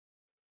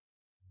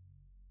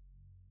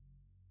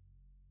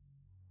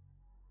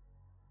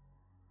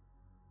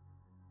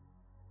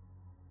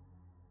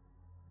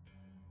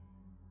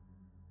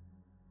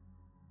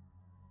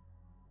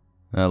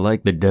I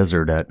like the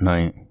desert at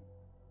night.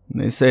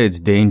 They say it's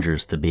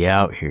dangerous to be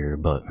out here,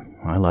 but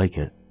I like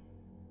it.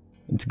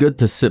 It's good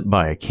to sit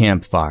by a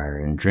campfire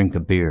and drink a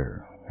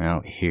beer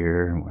out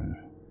here when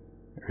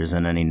there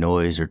isn't any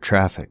noise or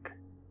traffic.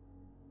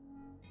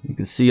 You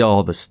can see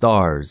all the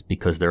stars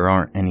because there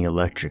aren't any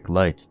electric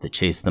lights to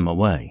chase them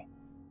away.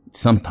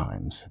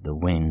 Sometimes the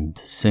wind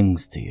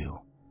sings to you.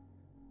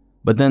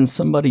 But then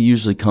somebody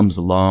usually comes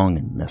along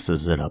and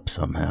messes it up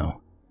somehow.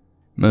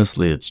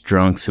 Mostly it's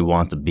drunks who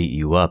want to beat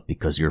you up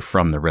because you're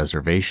from the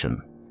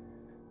reservation.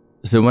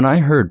 So when I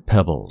heard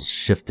pebbles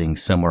shifting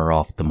somewhere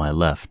off to my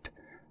left,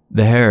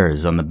 the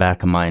hairs on the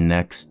back of my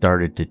neck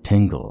started to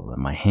tingle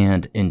and my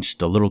hand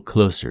inched a little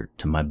closer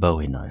to my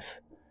Bowie knife.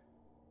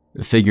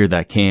 The figure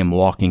that came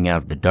walking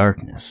out of the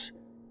darkness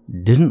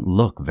didn't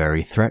look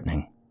very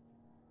threatening.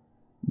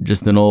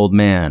 Just an old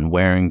man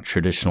wearing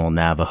traditional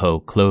Navajo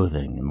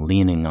clothing and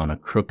leaning on a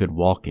crooked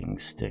walking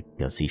stick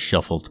as he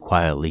shuffled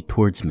quietly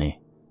towards me.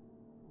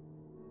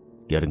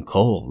 "Getting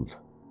cold,"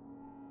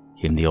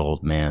 came the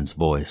old man's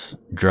voice,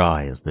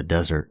 dry as the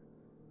desert.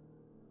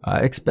 I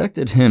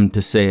expected him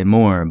to say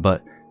more,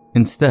 but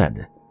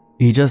instead,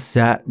 he just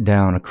sat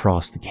down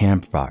across the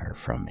campfire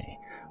from me,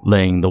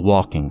 laying the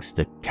walking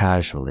stick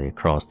casually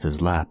across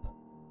his lap.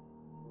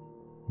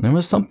 There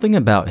was something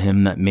about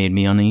him that made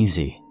me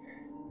uneasy,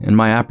 and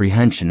my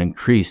apprehension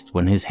increased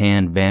when his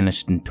hand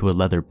vanished into a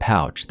leather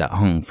pouch that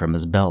hung from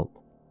his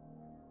belt.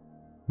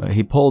 But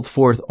he pulled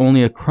forth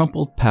only a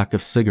crumpled pack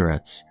of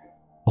cigarettes,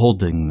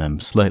 holding them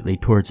slightly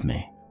towards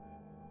me.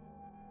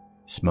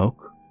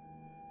 "Smoke?"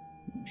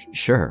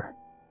 "Sure,"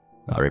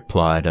 I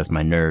replied as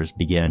my nerves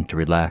began to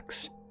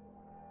relax.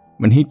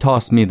 When he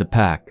tossed me the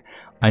pack,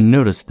 I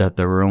noticed that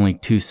there were only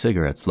 2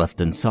 cigarettes left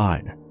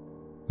inside.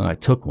 I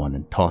took one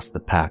and tossed the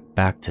pack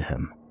back to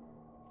him.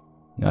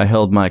 I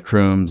held my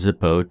chrome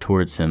Zippo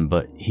towards him,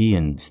 but he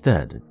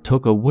instead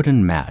took a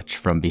wooden match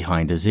from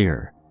behind his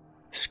ear,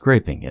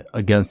 scraping it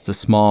against a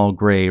small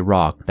gray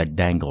rock that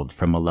dangled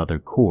from a leather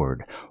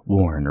cord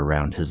worn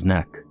around his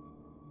neck.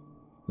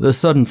 The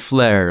sudden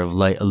flare of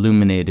light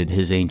illuminated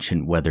his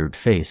ancient weathered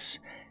face,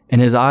 and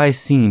his eyes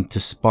seemed to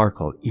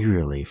sparkle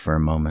eerily for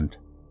a moment.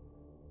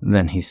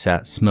 Then he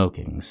sat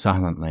smoking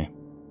silently.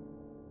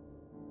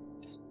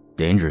 "It's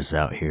dangerous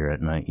out here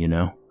at night, you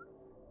know,"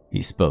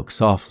 he spoke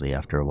softly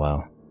after a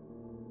while.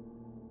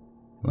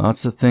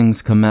 "Lots of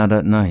things come out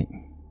at night,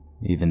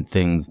 even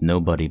things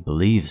nobody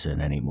believes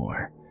in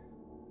anymore.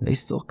 They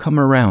still come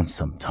around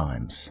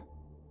sometimes."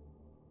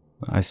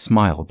 I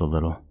smiled a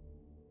little.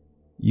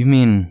 "You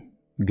mean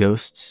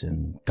ghosts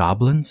and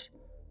goblins?"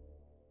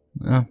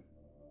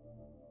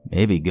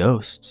 Maybe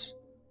ghosts,"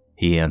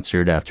 he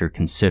answered after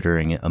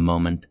considering it a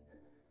moment.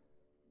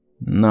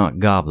 "Not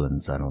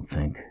goblins, I don't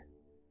think.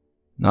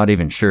 Not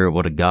even sure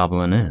what a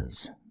goblin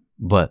is.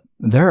 But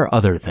there are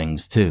other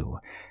things too.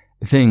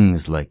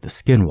 Things like the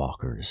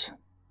Skinwalkers.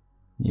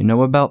 You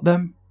know about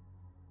them?"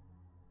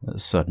 A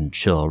sudden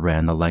chill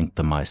ran the length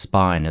of my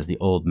spine as the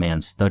old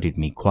man studied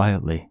me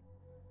quietly.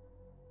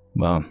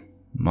 "Well,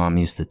 Mom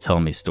used to tell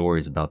me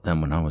stories about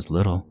them when I was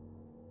little,"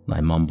 I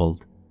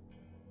mumbled.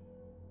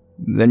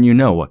 "Then you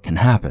know what can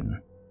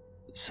happen,"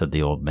 said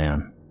the old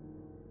man.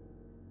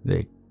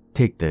 "They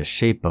take the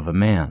shape of a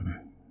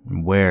man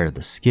and wear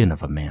the skin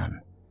of a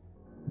man,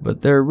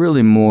 but they're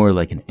really more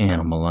like an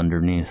animal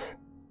underneath.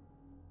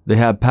 They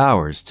have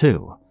powers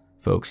too.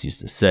 Folks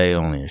used to say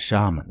only a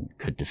shaman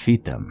could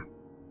defeat them."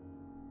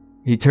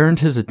 He turned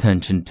his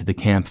attention to the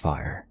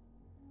campfire.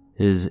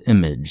 His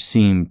image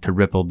seemed to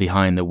ripple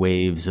behind the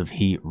waves of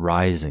heat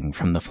rising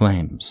from the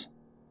flames.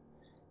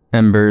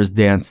 Embers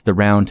danced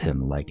around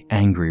him like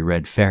angry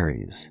red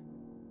fairies.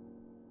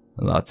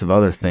 "Lots of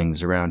other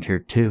things around here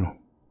too,"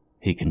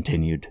 he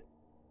continued.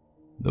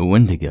 "The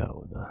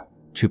Wendigo, the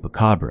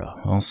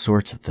Chupacabra, all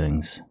sorts of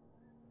things.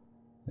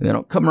 They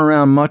don't come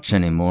around much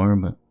anymore,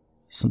 but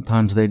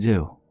sometimes they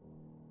do."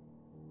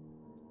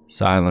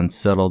 Silence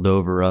settled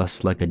over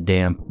us like a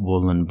damp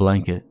woolen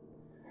blanket,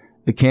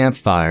 the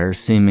campfire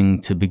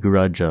seeming to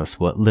begrudge us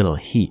what little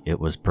heat it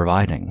was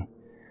providing.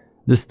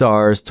 The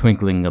stars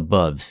twinkling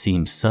above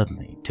seemed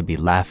suddenly to be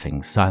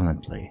laughing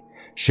silently,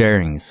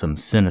 sharing some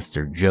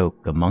sinister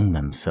joke among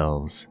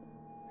themselves.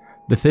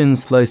 The thin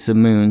slice of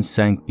moon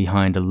sank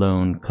behind a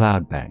lone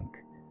cloud bank,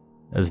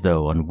 as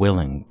though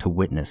unwilling to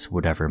witness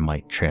whatever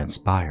might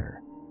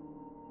transpire.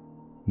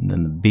 And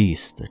then the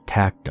beast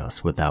attacked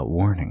us without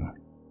warning.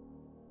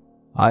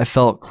 I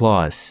felt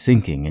claws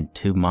sinking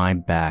into my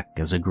back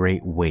as a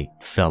great weight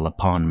fell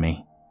upon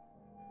me.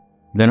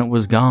 Then it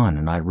was gone,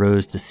 and I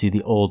rose to see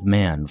the old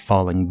man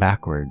falling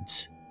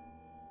backwards.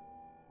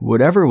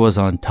 Whatever was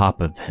on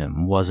top of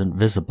him wasn't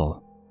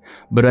visible,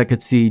 but I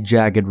could see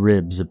jagged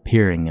ribs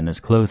appearing in his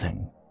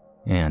clothing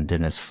and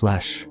in his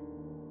flesh.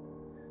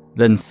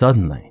 Then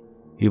suddenly,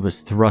 he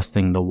was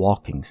thrusting the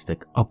walking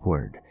stick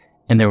upward,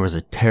 and there was a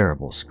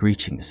terrible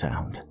screeching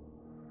sound.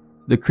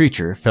 The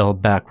creature fell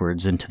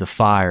backwards into the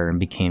fire and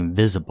became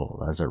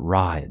visible as it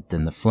writhed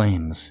in the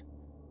flames.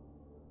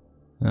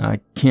 I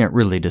can't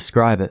really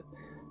describe it.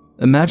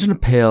 Imagine a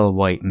pale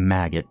white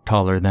maggot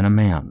taller than a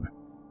man.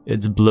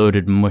 its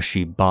bloated,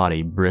 mushy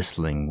body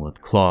bristling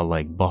with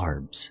claw-like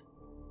barbs.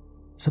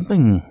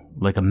 Something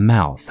like a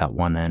mouth at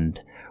one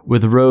end,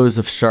 with rows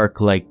of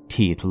shark-like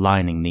teeth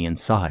lining the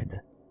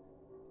inside.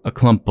 A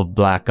clump of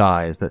black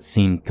eyes that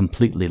seemed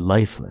completely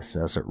lifeless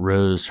as it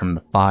rose from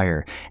the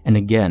fire and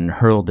again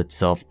hurled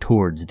itself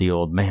towards the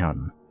old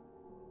man.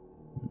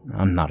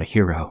 I'm not a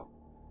hero.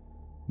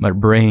 My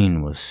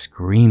brain was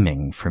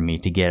screaming for me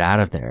to get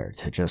out of there,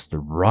 to just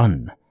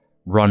run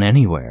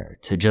anywhere,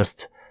 to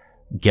just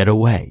get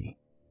away.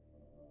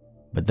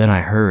 But then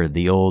I heard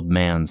the old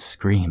man's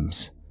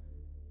screams,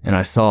 and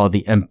I saw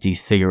the empty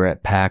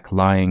cigarette pack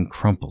lying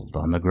crumpled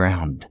on the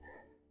ground,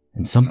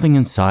 and something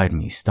inside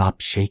me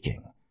stopped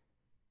shaking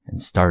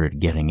and started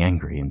getting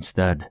angry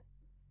instead.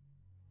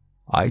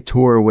 I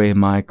tore away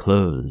my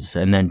clothes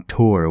and then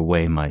tore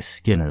away my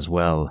skin as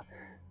well,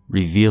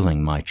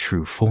 revealing my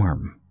true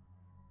form.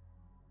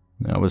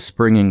 I was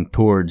springing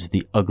towards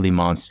the ugly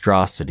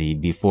monstrosity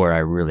before I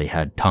really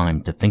had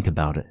time to think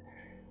about it,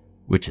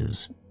 which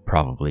is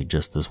probably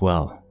just as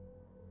well.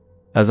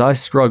 As I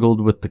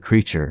struggled with the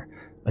creature,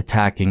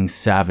 attacking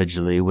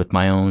savagely with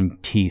my own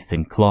teeth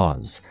and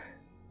claws,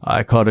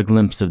 I caught a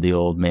glimpse of the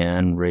old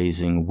man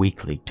raising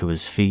weakly to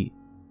his feet.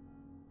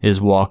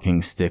 His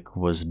walking stick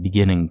was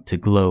beginning to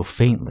glow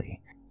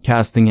faintly,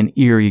 casting an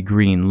eerie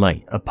green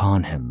light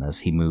upon him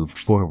as he moved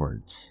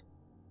forwards.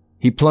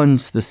 He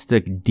plunged the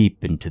stick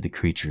deep into the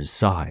creature's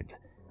side.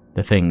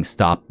 The thing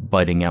stopped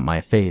biting at my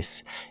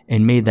face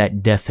and made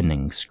that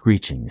deafening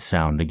screeching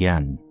sound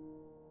again.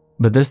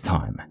 But this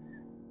time,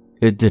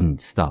 it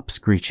didn't stop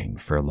screeching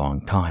for a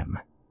long time.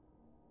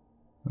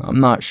 I'm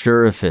not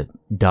sure if it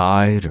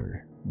died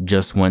or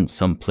just went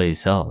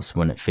someplace else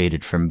when it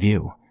faded from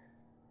view.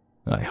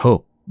 I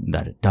hope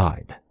that it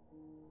died.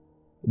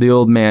 The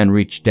old man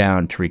reached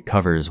down to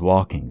recover his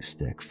walking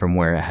stick from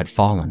where it had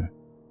fallen,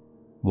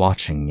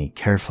 watching me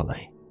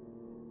carefully.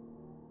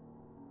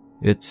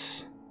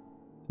 It's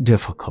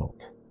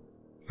difficult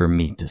for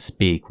me to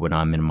speak when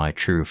I'm in my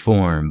true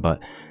form, but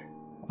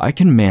I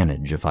can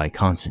manage if I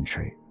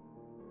concentrate.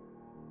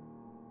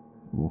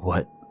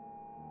 What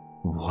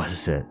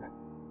was it?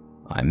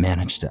 I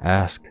managed to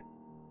ask.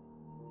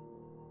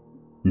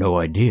 No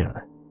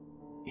idea,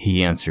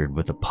 he answered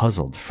with a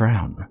puzzled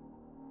frown.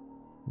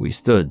 We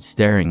stood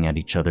staring at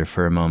each other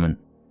for a moment.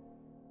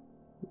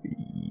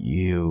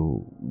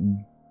 You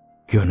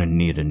gonna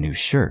need a new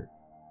shirt,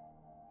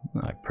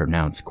 I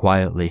pronounced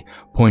quietly,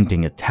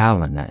 pointing a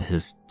talon at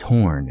his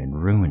torn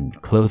and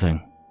ruined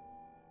clothing.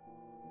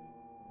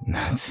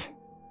 That's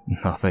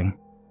nothing,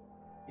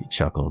 he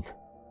chuckled.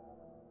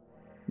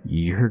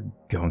 You're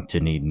going to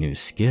need new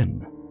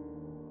skin.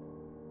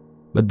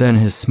 But then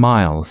his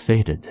smile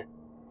faded.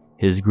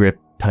 His grip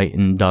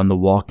tightened on the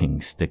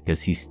walking stick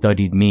as he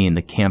studied me in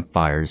the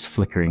campfire's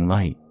flickering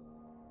light.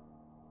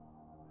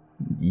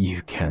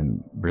 You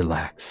can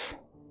relax,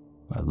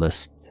 I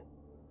lisped.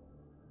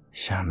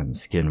 Shaman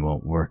skin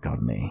won't work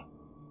on me.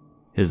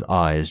 His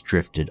eyes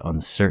drifted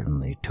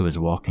uncertainly to his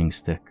walking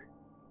stick.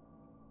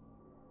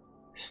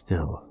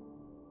 Still,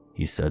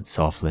 he said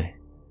softly,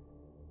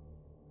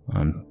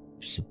 I'm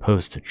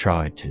supposed to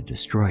try to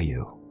destroy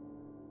you.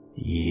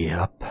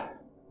 Yup,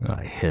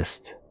 I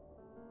hissed.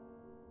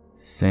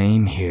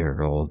 Same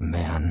here, old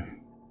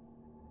man.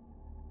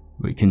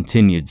 We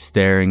continued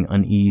staring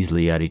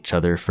uneasily at each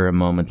other for a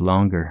moment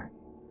longer.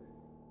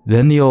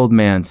 Then the old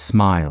man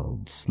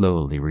smiled,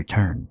 slowly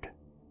returned.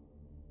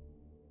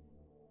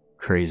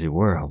 Crazy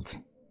world,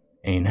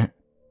 ain't it?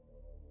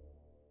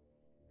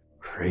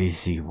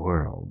 Crazy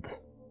world,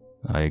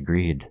 I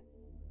agreed.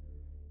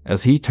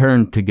 As he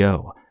turned to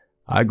go,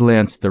 I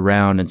glanced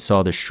around and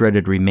saw the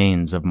shredded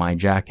remains of my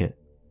jacket.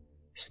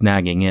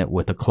 Snagging it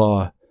with a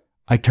claw,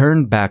 I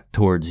turned back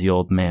towards the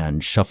old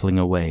man, shuffling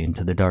away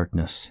into the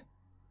darkness.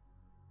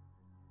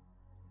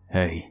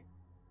 Hey,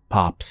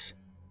 Pops,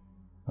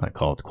 I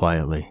called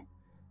quietly,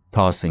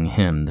 tossing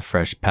him the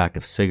fresh pack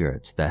of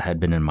cigarettes that had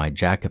been in my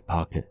jacket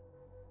pocket.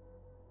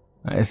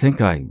 I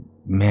think I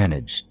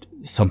managed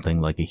something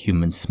like a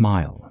human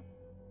smile.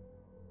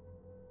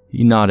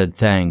 He nodded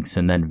thanks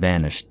and then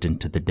vanished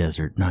into the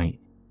desert night.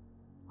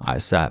 I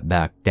sat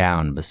back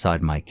down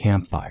beside my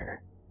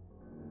campfire.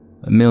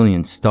 A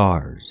million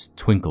stars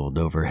twinkled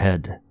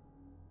overhead.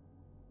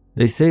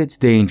 They say it's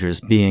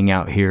dangerous being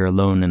out here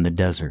alone in the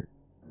desert,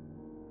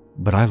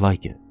 but I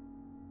like it.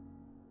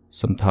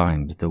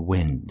 Sometimes the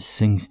wind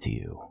sings to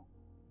you,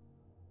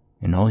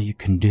 and all you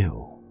can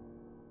do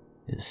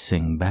is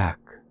sing back.